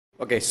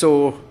Okay,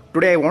 so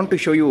today I want to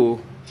show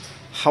you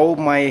how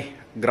my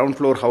ground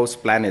floor house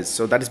plan is.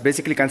 So that is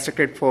basically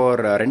constructed for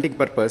renting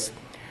purpose.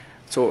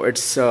 So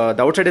it's the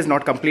outside is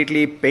not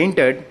completely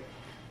painted,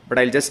 but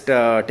I'll just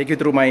take you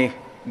through my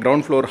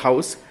ground floor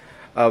house,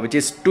 which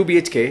is 2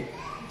 BHK.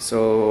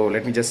 So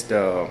let me just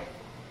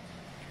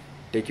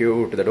take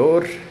you to the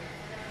door.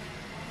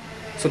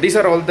 So these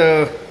are all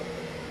the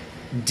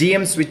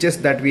GM switches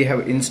that we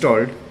have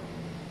installed,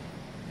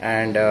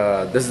 and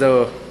this is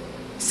the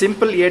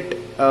simple yet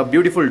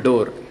beautiful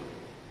door.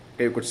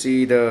 Okay, you could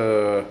see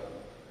the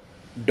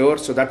door,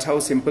 so that's how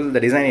simple the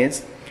design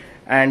is.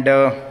 And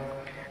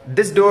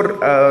this door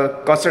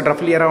costed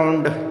roughly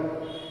around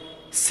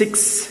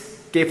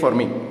 6K for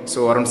me,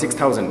 so around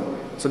 6,000.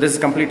 So this is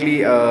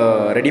completely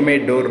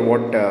ready-made door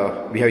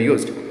what we have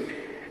used.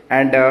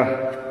 And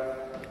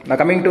now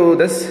coming to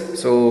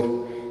this,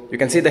 so you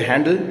can see the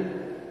handle.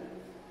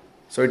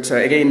 So it's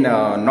again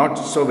not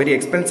so very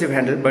expensive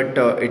handle, but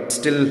it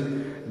still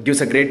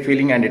gives a great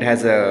feeling, and it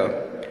has a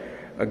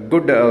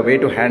good way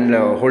to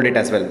hold it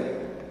as well.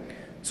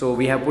 So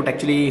we have put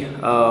actually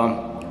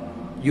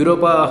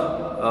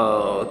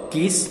Europa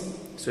keys,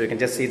 so you can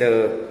just see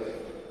the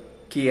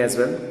key as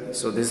well.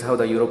 So this is how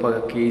the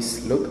Europa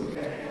keys look.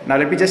 Now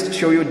let me just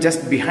show you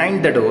just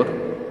behind the door.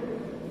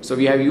 So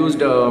we have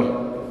used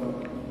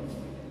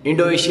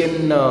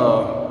Indo-Asian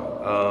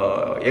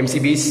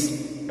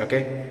MCBs,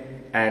 okay,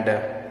 and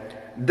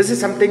this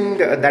is something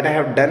that I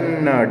have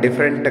done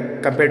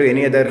different compared to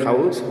any other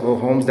house or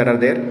homes that are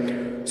there.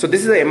 So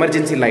this is the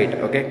emergency light,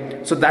 okay,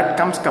 so that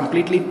comes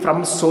completely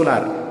from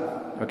solar,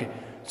 okay.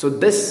 So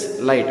this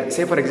light,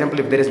 say for example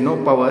if there is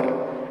no power,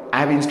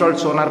 I have installed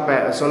solar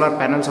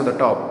panels on the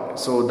top,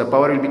 so the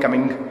power will be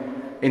coming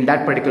in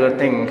that particular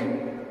thing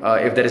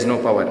if there is no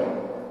power.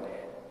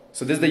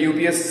 So this is the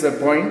UPS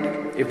point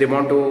if they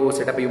want to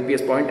set up a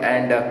UPS point.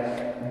 And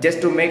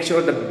just to make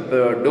sure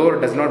the door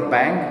does not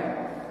bang,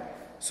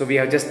 so we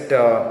have just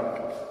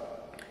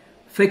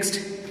fixed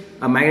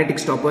a magnetic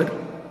stopper,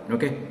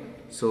 okay.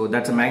 So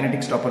that's a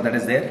magnetic stopper that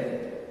is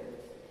there.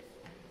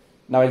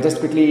 Now I'll just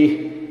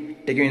quickly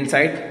take you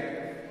inside.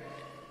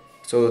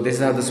 So this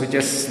is how the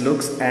switches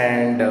looks,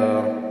 and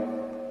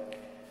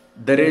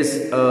there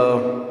is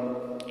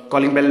a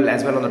calling bell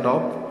as well on the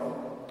top.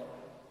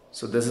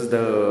 So this is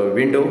the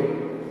window,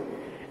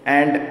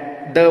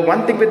 and the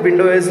one thing with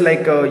window is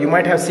like you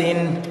might have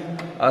seen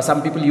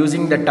some people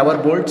using the tower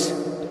bolts.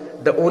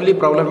 The only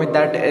problem with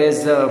that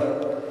is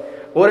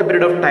over a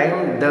period of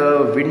time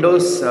the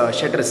windows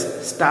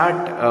shutters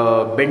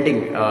start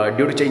bending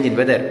due to change in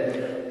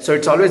weather. So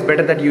it's always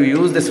better that you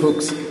use these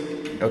hooks,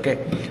 okay.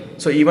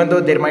 So even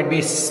though there might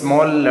be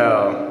small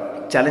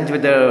challenge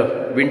with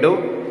the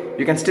window,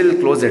 you can still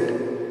close it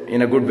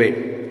in a good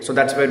way. So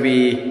that's where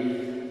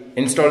we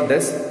installed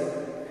this,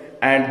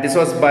 and this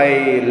was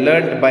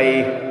learned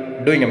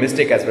by doing a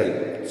mistake as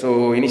well.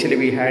 So initially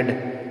we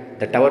had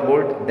the tower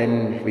bolt,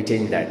 then we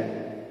changed that,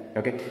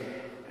 okay.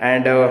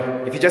 And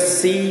if you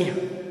just see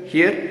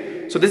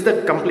here, so this is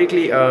the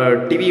completely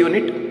TV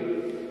unit,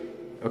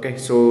 okay.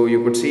 So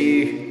you could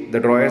see the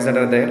drawers that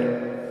are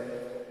there.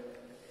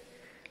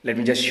 Let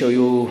me just show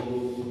you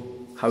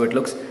how it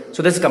looks.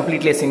 So this is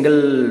completely a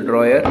single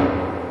drawer.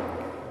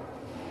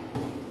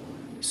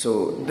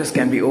 So this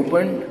can be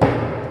opened,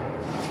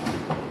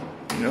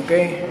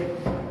 okay.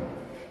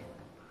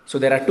 So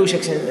there are two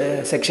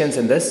sections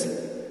in this.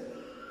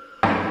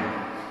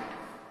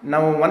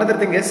 Now one other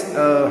thing is,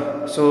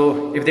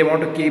 so if they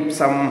want to keep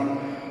some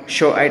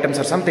show items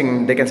or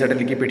something, they can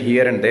certainly keep it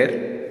here and there.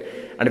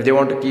 And if they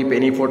want to keep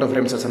any photo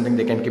frames or something,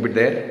 they can keep it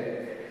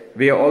there.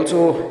 We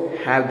also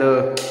have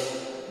the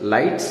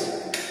lights,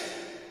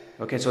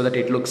 okay, so that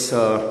it looks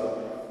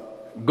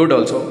good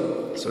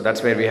also. So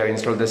that's where we have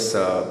installed this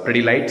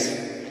pretty lights.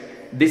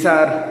 These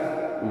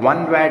are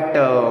 1 watt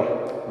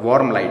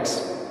warm lights.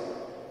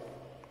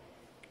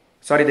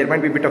 Sorry, there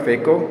might be a bit of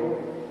echo.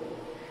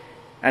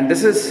 And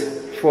this is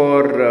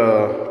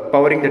for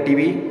powering the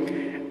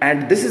TV,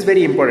 and this is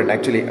very important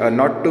actually.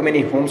 Not too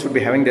many homes would be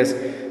having this.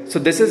 So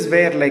this is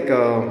where like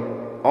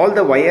all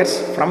the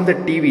wires from the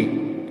TV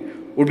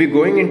would be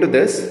going into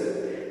this,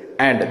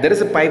 and there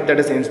is a pipe that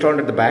is installed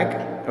at the back,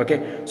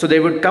 okay. So they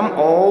would come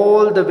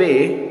all the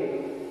way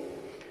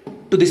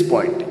to this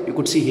point. You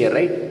could see here,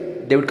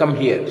 right? They would come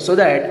here, so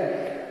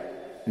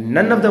that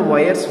none of the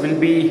wires will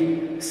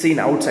be seen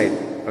outside,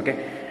 okay.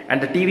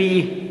 And the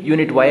TV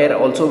unit wire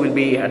also will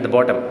be at the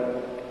bottom.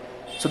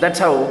 So that's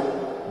how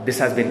this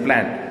has been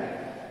planned.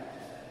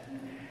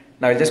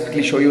 Now I'll just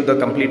quickly show you the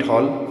complete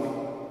hall.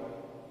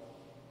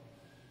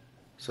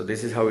 So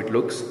this is how it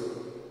looks.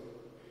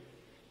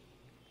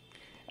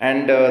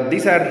 And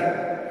these are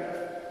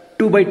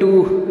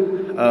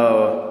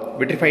 2x2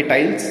 vitrified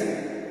tiles.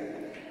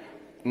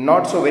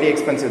 Not so very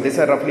expensive. These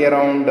are roughly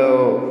around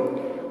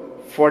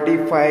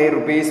 45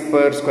 rupees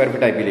per square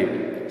feet, I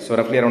believe. So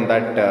roughly around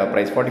that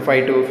price,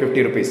 45 to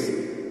 50 rupees.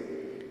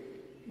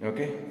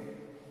 Okay.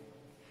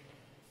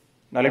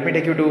 Now let me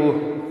take you to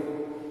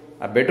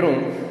a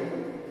bedroom.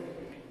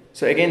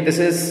 So again, this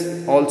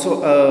is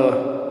also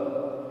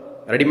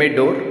a ready-made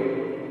door,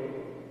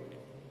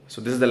 So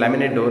this is the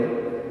laminate door.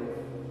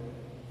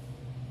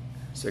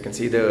 So you can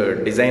see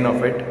the design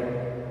of it.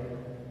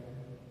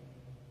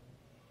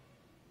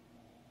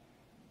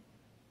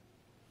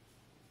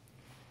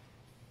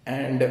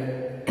 And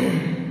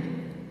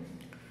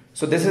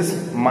so this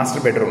is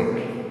master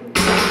bedroom.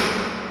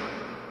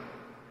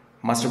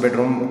 Master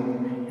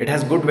bedroom, it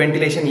has good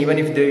ventilation even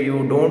if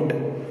you don't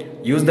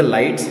use the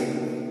lights.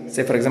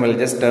 Say for example, I'll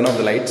just turn off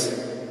the lights.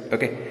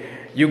 Okay,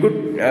 you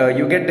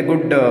get a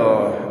good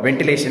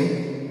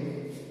ventilation.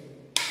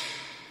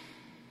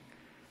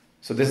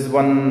 So this is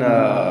one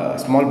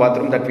small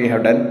bathroom that we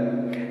have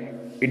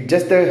done. It's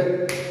just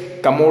a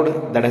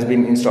commode that has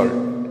been installed.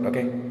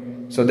 Okay,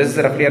 so this is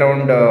roughly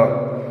around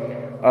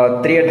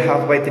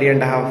 3.5 by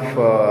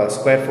 3.5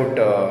 square foot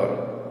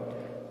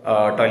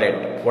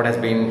toilet what has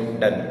been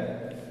done.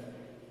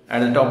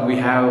 And at the top we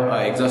have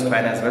an exhaust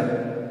fan as well.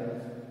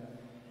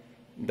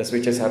 The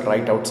switches are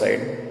right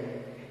outside.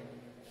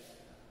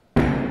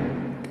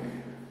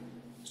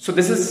 So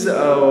this is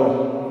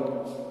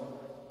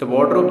the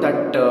wardrobe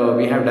that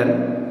we have done.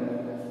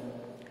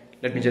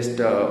 Let me just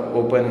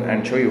open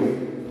and show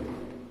you.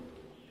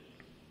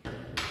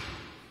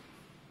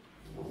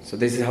 So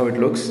this is how it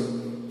looks.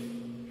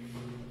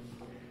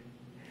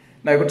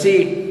 Now you could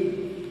see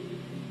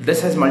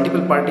this has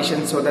multiple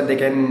partitions so that they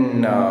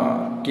can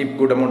keep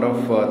good amount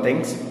of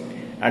things,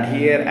 and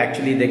here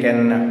actually they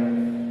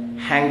can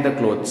hang the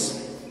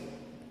clothes.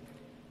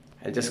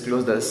 I'll just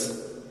close this.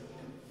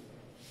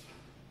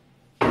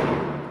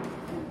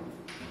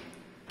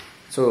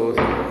 So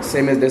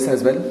same as this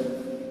as well.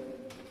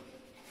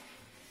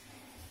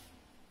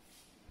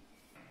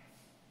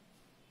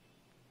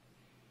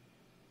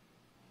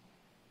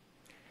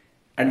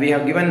 And we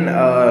have given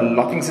a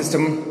locking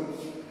system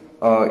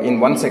in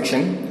one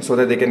section so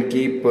that they can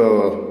keep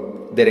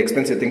their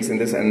expensive things in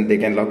this and they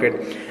can lock it.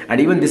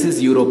 And even this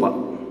is Europa.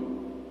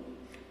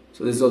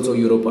 So this is also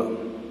Europa.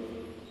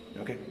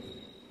 Okay.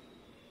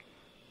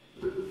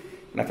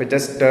 Now if I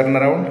just turn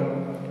around,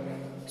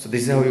 so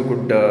this is how you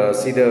could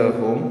see the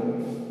home,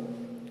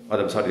 or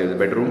the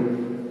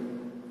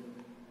bedroom.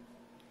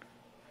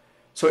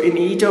 So in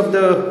each of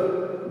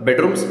the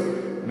bedrooms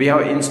we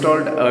have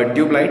installed a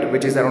tube light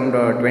which is around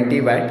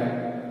 20 watt.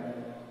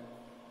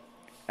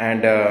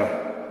 And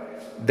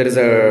there is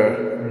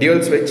a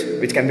dual switch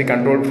which can be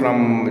controlled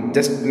from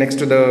just next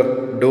to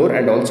the door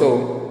and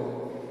also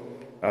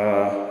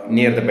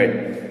near the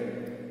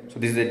bed. So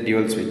this is a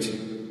dual switch.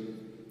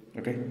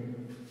 Okay.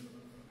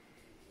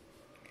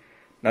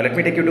 Now let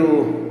me take you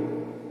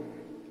to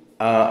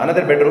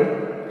another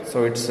bedroom.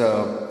 So it's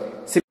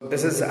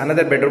this is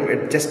another bedroom.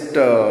 It's just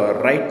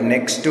right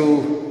next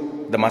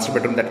to the master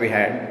bedroom that we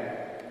had.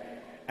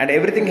 And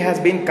everything has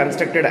been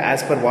constructed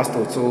as per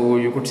Vastu. So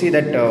you could see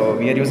that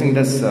we are using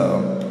this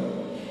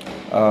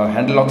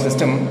handle lock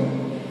system.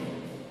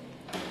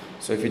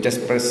 So if you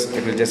just press,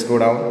 it will just go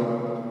down.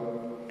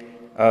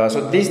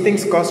 So these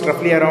things cost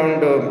roughly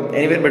around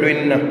anywhere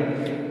between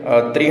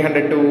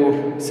 300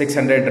 to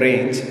 600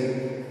 range.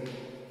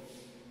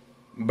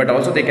 But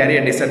also they carry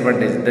a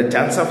disadvantage. The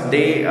chance of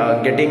they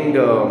getting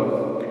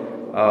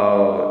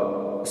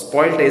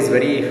spoilt is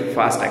very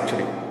fast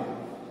actually.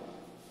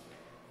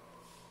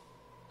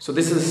 So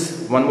this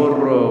is one more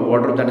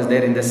wardrobe that is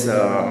there in this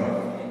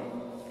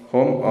home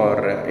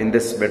or in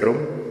this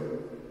bedroom.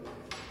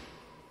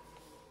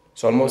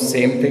 So almost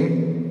same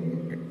thing.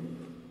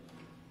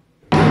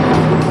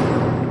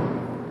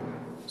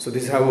 So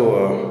this is how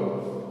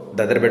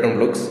the other bedroom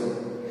looks.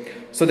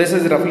 So this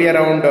is roughly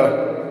around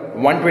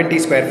 120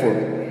 square foot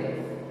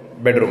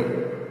bedroom.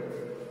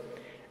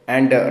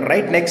 And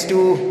right next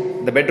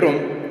to the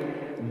bedroom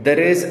there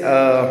is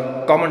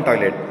a common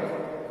toilet.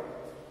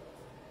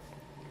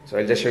 So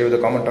I'll just show you the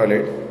common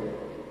toilet.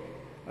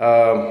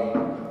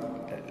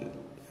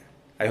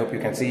 I hope you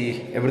can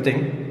see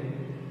everything.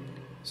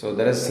 So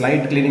there is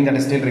slight cleaning that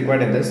is still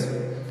required in this.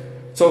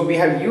 So we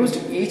have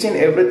used each and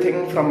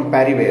everything from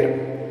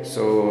Parryware.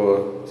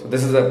 So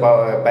this is a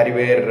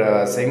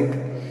Parryware sink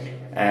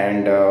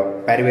and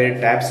Parryware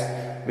taps,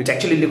 which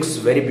actually looks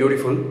very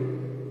beautiful.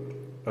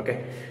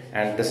 Okay,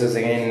 and this is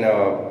again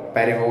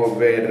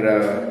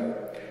Parryware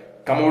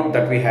commode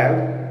that we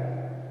have.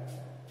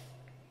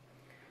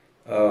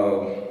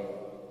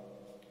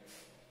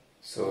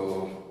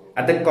 So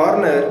at the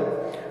corner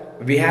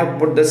we have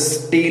put the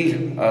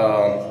steel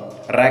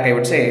rack, I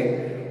would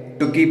say,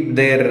 to keep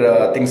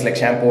their things like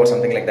shampoo or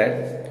something like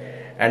that.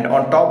 And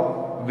on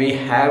top we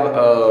have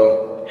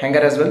a hanger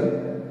as well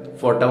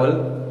for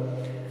towel.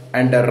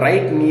 And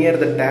right near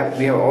the tap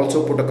we have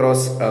also put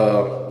across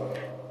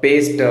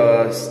paste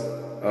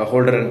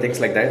holder and things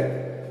like that.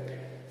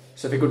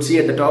 So if you could see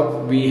at the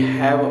top we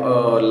have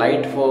a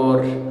light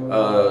for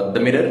the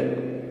mirror.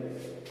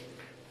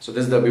 So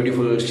this is the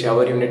beautiful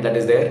shower unit that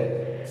is there.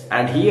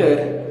 And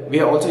here we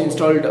have also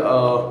installed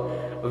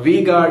a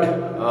V-guard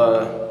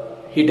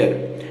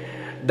heater.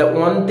 The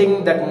one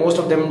thing that most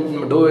of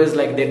them do is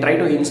like they try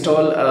to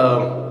install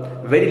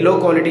very low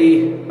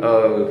quality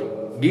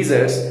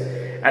geysers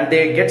and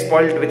they get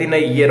spoiled within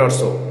a year or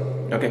so.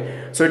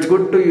 Okay, so it's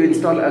good to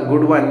install a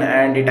good one,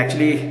 and it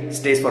actually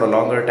stays for a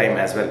longer time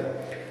as well.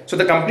 So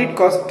the complete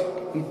cost,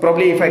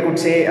 probably if I could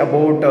say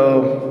about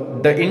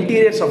the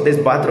interiors of this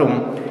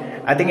bathroom,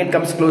 I think it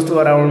comes close to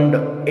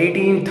around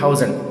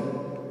 18,000.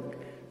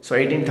 So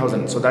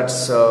 18,000, so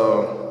that's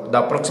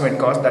the approximate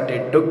cost that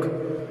it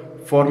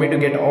took for me to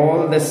get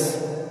all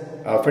this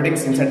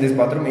fittings inside this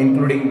bathroom,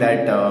 including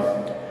that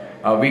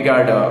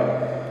V-guard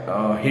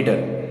heater.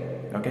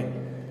 Okay,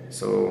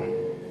 so,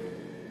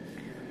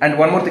 and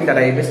one more thing that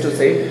I missed to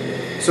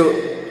say, so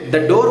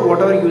the door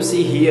whatever you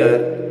see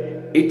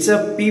here, it's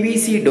a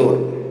PVC door.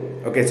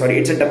 Okay, sorry,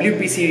 it's a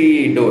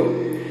WPC door.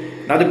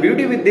 Now the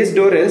beauty with this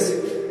door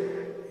is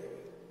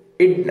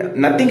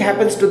nothing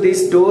happens to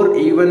this door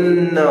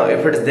even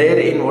if it's there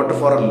in water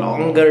for a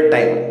longer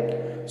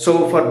time.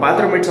 So for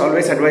bathroom, it's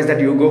always advised that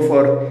you go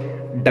for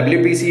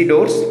WPC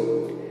doors,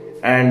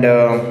 and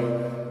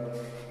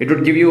it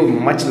would give you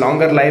much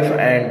longer life,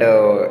 and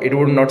it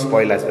would not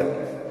spoil as well.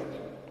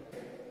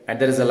 And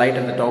there is a light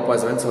at the top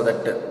as well, so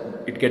that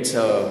it gets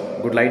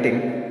good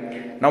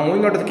lighting. Now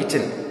moving on to the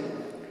kitchen.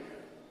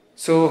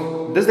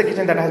 So this is the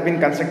kitchen that has been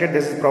constructed.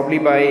 This is probably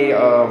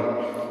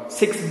by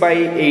 6 by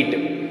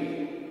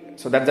 8.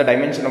 So that's the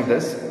dimension of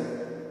this.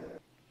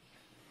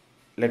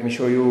 Let me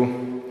show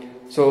you.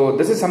 So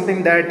this is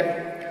something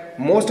that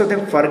most of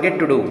them forget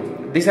to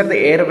do. These are the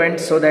air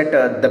vents, so that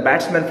the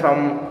bad smell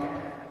from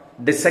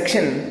this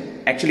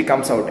section actually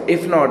comes out.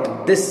 If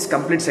not, this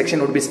complete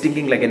section would be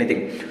stinking like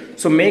anything.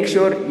 So make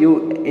sure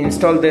you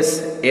install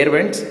this air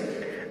vents.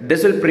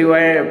 This will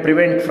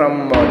prevent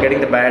from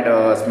getting the bad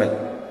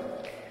smell.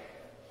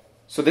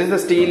 So this is the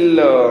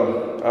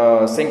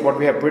steel sink what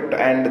we have put,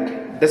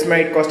 and this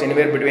might cost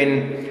anywhere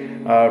between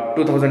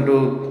 2,000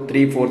 to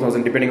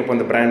 3,000-4,000 depending upon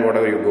the brand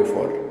whatever you go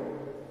for,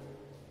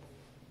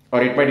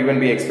 or it might even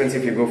be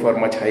expensive if you go for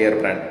much higher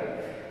brand.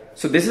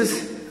 So this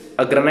is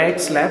a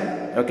granite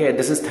slab. Okay,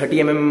 this is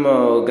 30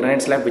 mm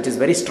granite slab, which is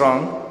very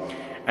strong,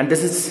 and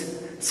this is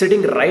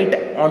sitting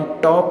right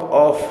on top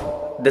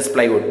of this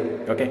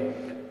plywood. Okay,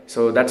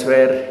 so that's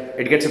where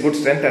it gets a good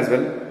strength as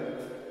well.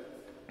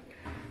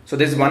 So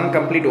this is one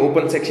complete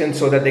open section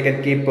so that they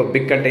can keep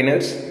big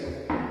containers.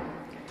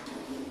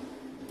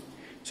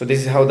 So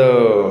this is how the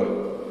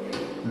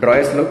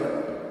drawers look.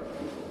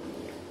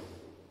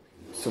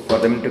 So for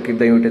them to keep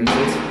the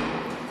utensils.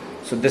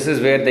 So this is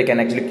where they can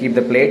actually keep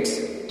the plates.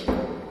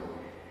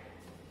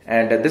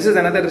 And this is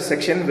another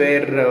section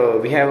where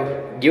we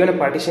have given a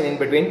partition in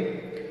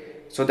between,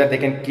 so that they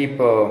can keep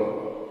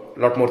a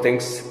lot more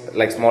things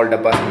like small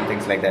dabbas and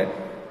things like that.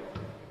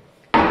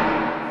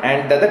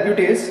 And the other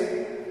beauty is,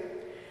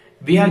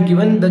 we have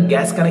given the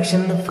gas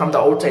connection from the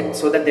outside,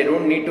 so that they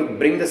don't need to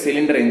bring the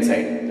cylinder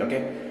inside.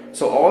 Okay,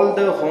 so all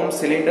the home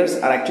cylinders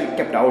are actually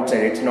kept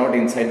outside, it's not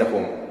inside the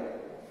home.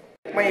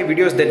 My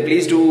videos, then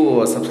please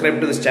do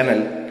subscribe to this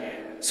channel.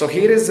 So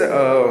here is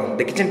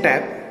the kitchen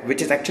tap,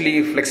 which is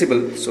actually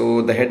flexible,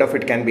 so the head of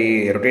it can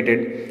be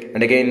rotated,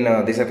 and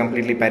again these are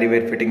completely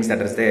parry-wire fittings that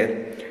is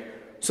there.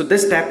 So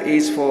this tap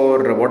is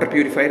for water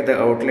purifier,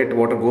 the outlet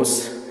water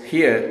goes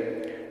here.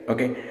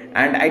 Okay,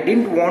 and I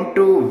didn't want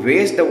to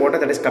waste the water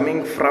that is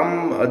coming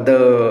from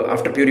the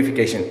after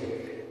purification.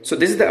 So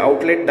this is the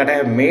outlet that I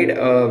have made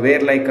where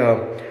like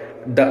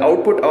the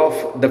output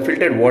of the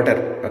filtered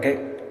water, okay,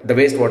 the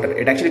wastewater,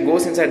 it actually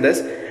goes inside this,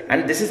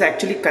 and this is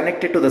actually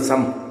connected to the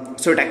sump.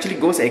 So it actually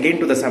goes again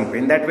to the sump.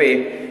 In that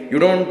way you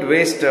don't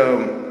waste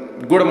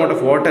good amount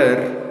of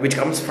water which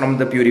comes from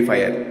the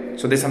purifier.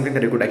 So this is something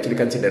that you could actually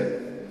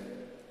consider.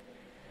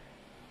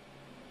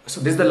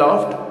 So this is the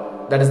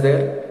loft that is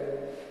there.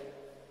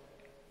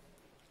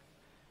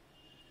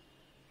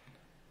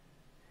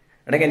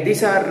 And again,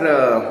 these are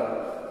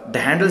the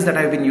handles that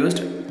have been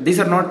used. These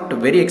are not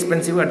very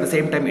expensive, at the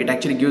same time it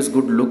actually gives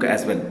good look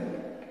as well.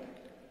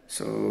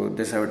 So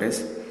this is how it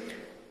is.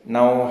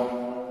 Now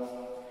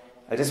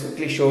I'll just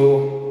quickly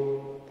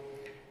show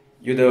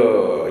you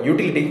the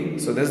utility.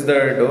 So this is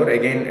the door.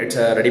 Again, it's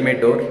a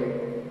ready-made door.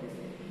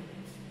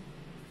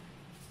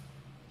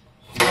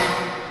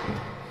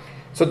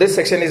 So this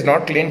section is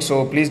not clean,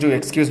 so please do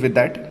excuse with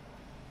that.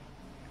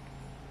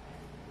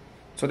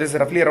 So this is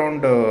roughly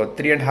around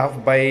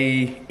 3.5 by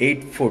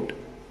 8 foot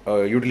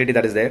utility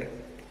that is there.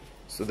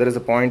 So there is a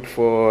point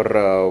for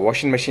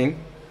washing machine,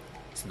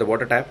 so the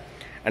water tap,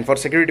 and for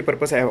security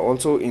purpose I have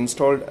also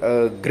installed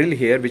a grill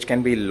here which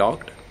can be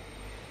locked.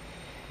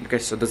 Okay,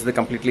 so this is the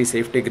completely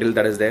safety grill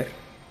that is there.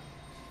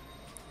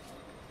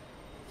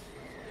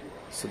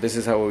 So this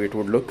is how it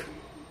would look.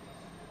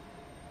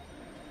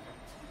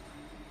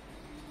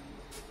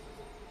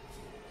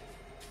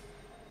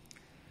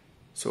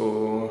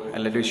 So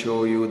I'll let you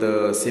show you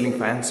the ceiling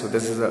fan. So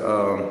this is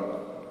a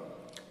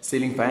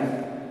ceiling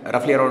fan,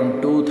 roughly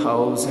around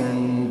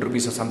 2,000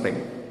 rupees or something.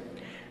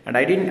 And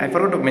I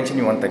forgot to mention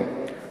you one thing.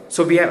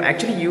 So we have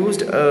actually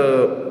used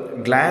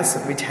a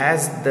glass which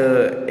has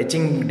the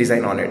etching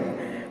design on it.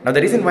 Now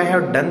the reason why I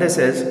have done this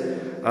is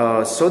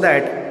so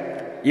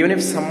that even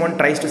if someone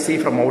tries to see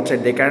from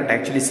outside, they can't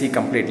actually see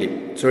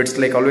completely. So it's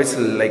like always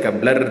like a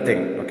blur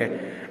thing.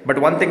 Okay. But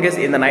one thing is,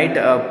 in the night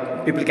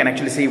people can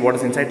actually see what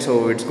is inside.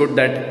 So it's good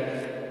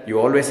that you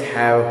always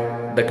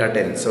have the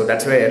curtain. So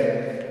that's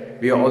where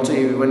we are also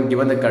even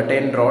given the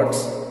curtain rods.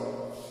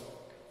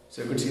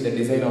 So you could see the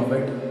design of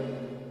it.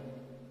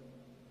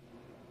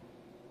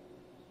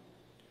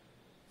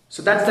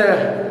 So that's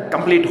the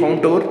complete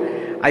home tour.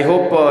 I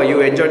hope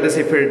you enjoyed this.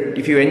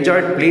 If you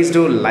enjoyed, please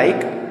do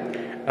like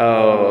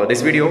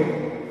this video,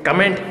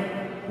 comment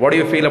what do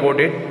you feel about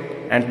it,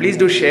 and please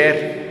do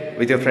share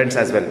with your friends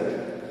as well.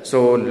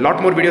 So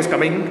lot more videos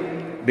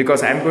coming,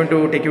 because I am going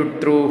to take you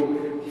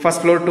through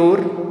first floor tour,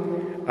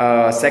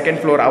 second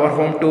floor our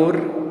home tour,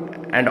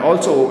 and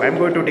also I am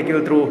going to take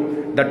you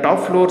through the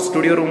top floor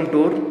studio room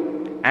tour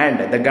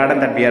and the garden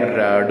that we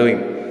are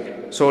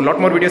doing. So lot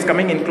more videos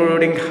coming,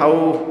 including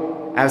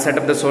how I have set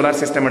up the solar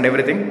system and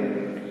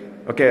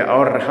everything, okay,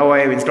 or how I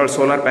have installed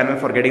solar panel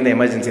for getting the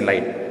emergency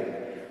light.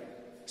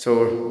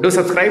 So do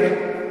subscribe,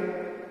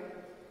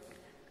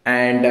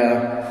 and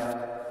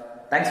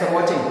thanks for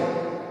watching.